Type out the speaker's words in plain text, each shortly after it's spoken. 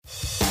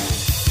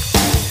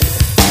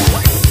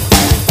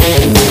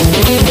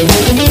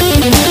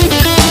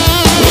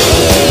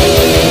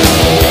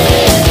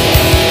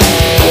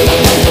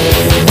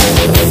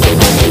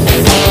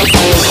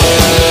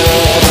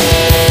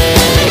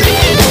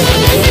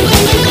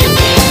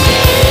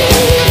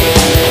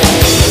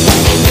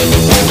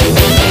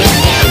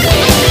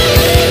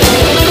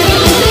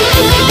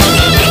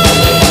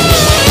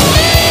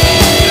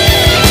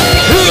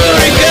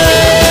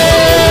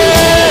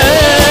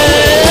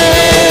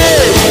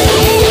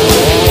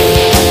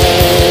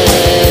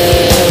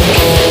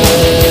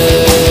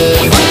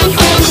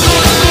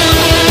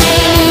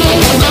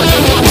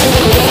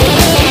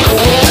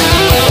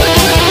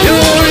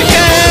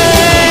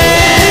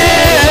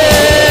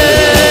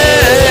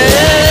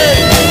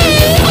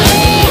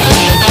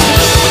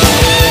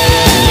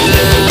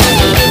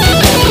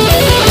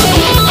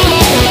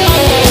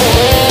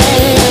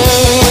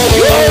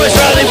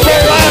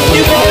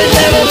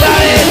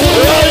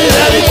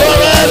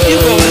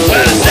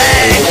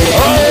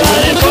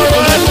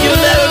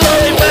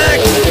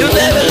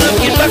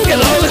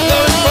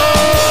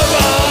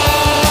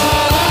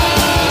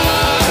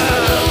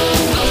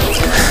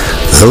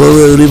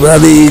Hello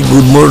everybody,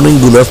 good morning,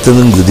 good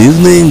afternoon, good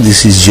evening.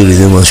 This is Jerry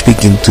Newman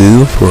speaking to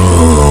you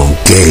from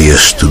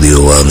KS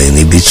Studio One in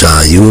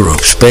Ibiza,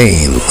 Europe,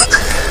 Spain.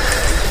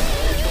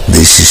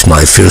 This is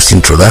my first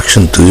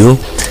introduction to you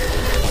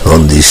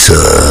on this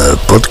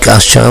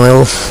podcast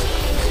channel,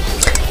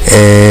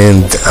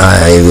 and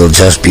I will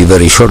just be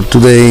very short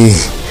today.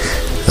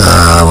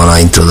 I want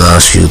to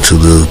introduce you to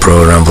the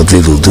program, what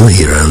we will do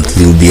here, and it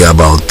will be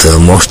about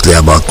mostly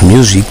about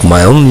music,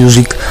 my own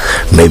music,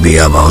 maybe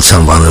about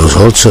someone else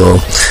also.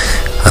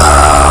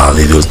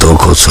 We will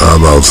talk also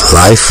about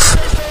life,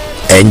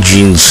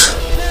 engines,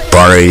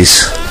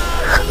 parties,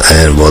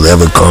 and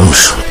whatever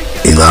comes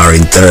in our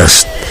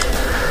interest.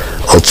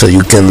 Also,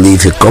 you can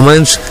leave your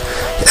comments,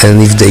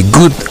 and if they're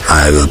good,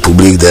 I will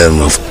publish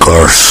them, of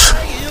course.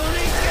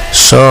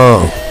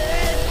 So,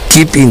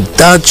 keep in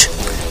touch.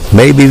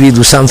 Maybe we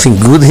do something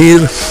good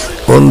here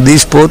on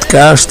this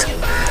podcast.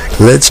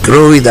 Let's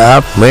grow it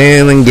up,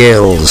 men and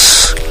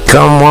girls.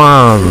 Come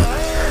on.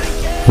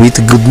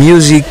 With good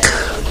music,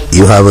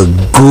 you have a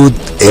good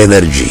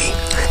energy.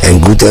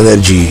 And good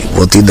energy,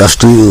 what it does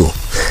to you?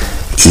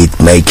 It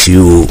makes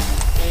you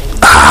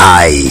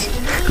high.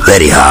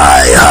 Very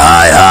high.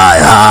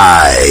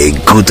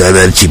 Good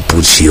energy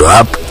puts you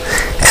up,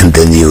 and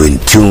then you're in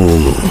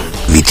tune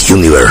with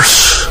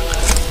universe.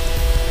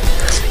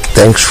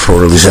 Thanks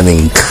for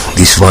listening.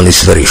 This one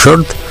is very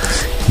short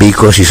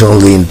because it's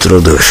only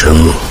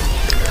introduction.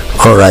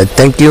 Alright,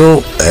 thank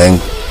you,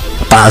 and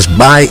pass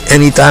by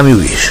anytime you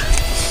wish.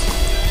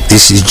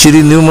 This is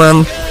Jerry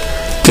Newman,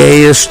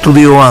 KS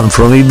Studio One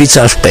from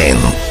Ibiza, Spain.